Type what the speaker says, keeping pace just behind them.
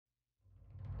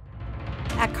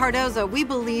Cardozo, we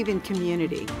believe in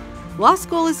community. Law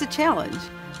school is a challenge,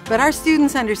 but our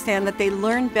students understand that they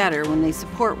learn better when they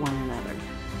support one another.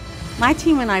 My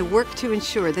team and I work to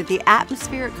ensure that the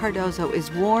atmosphere at Cardozo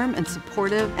is warm and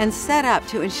supportive and set up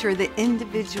to ensure the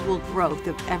individual growth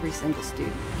of every single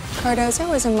student.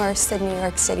 Cardozo is immersed in New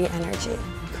York City energy,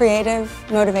 creative,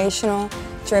 motivational,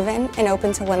 driven, and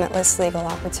open to limitless legal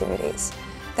opportunities.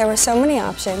 There were so many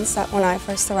options that when I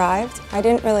first arrived, I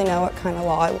didn't really know what kind of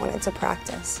law I wanted to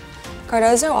practice.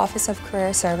 Cardozo Office of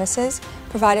Career Services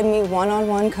provided me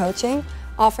one-on-one coaching,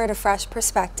 offered a fresh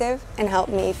perspective, and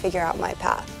helped me figure out my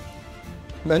path.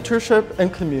 Mentorship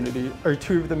and community are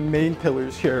two of the main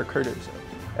pillars here at Cardozo,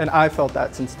 and I felt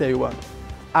that since day one.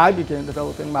 I began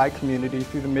developing my community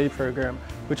through the May program,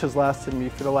 which has lasted me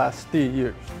for the last 3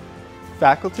 years.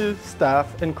 Faculty,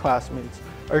 staff, and classmates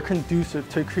are conducive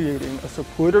to creating a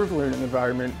supportive learning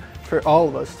environment for all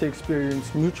of us to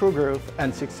experience mutual growth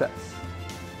and success.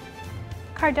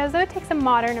 Cardozo takes a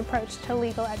modern approach to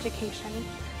legal education.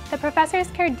 The professors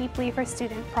care deeply for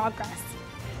student progress.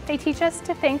 They teach us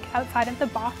to think outside of the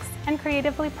box and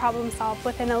creatively problem solve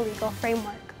within a legal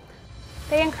framework.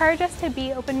 They encourage us to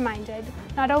be open-minded,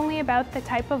 not only about the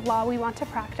type of law we want to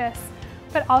practice,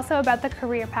 but also about the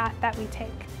career path that we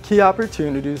take. Key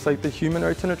opportunities like the Human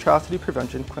Rights and Atrocity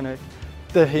Prevention Clinic,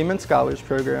 the Heyman Scholars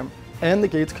Program, and the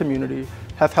Gates community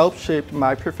have helped shape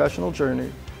my professional journey,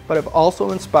 but have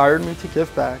also inspired me to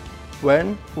give back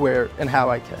when, where, and how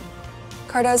I can.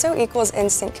 Cardozo equals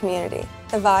instant community.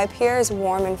 The vibe here is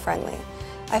warm and friendly.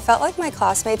 I felt like my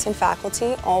classmates and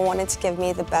faculty all wanted to give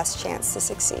me the best chance to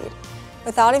succeed.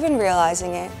 Without even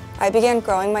realizing it, I began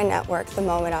growing my network the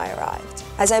moment I arrived.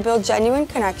 As I build genuine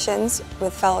connections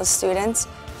with fellow students,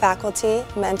 faculty,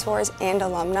 mentors, and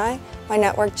alumni, my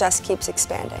network just keeps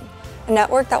expanding. A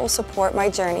network that will support my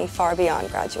journey far beyond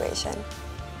graduation.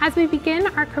 As we begin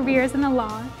our careers in the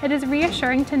law, it is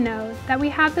reassuring to know that we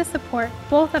have the support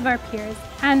both of our peers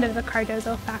and of the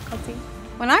Cardozo faculty.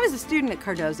 When I was a student at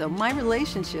Cardozo, my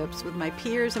relationships with my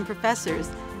peers and professors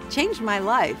changed my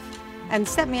life and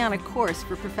set me on a course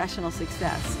for professional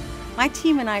success. My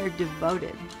team and I are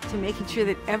devoted to making sure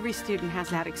that every student has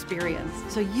that experience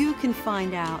so you can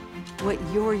find out what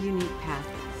your unique path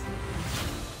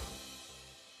is.